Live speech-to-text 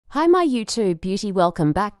Hi my YouTube beauty,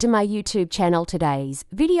 welcome back to my YouTube channel. Today's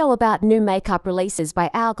video about new makeup releases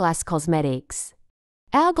by Hourglass Cosmetics.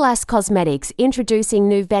 Hourglass Cosmetics introducing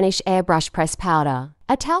new Vanish Airbrush Press Powder,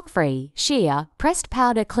 a talc-free, sheer, pressed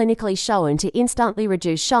powder clinically shown to instantly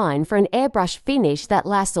reduce shine for an airbrush finish that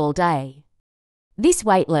lasts all day. This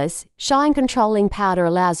weightless, shine-controlling powder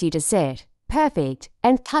allows you to set, perfect,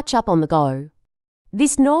 and touch up on the go.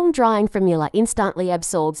 This norm-drying formula instantly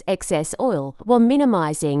absorbs excess oil while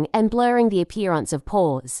minimizing and blurring the appearance of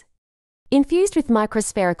pores. Infused with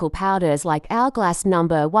microspherical powders like Hourglass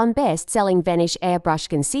 #1 best-selling Vanish Airbrush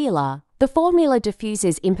Concealer, the formula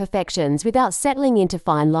diffuses imperfections without settling into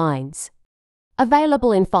fine lines.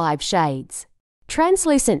 Available in 5 shades.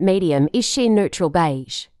 Translucent medium is sheer neutral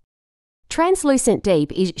beige. Translucent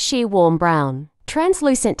deep is sheer warm brown.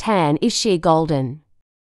 Translucent tan is sheer golden.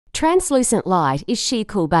 Translucent light is sheer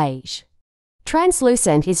cool beige.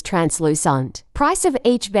 Translucent is translucent. Price of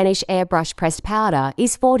each Vanish Airbrush pressed powder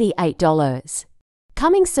is $48.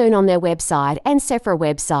 Coming soon on their website and Sephora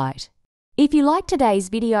website. If you like today's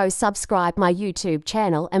video, subscribe my YouTube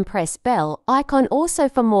channel and press bell icon also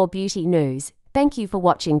for more beauty news. Thank you for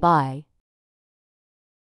watching. Bye.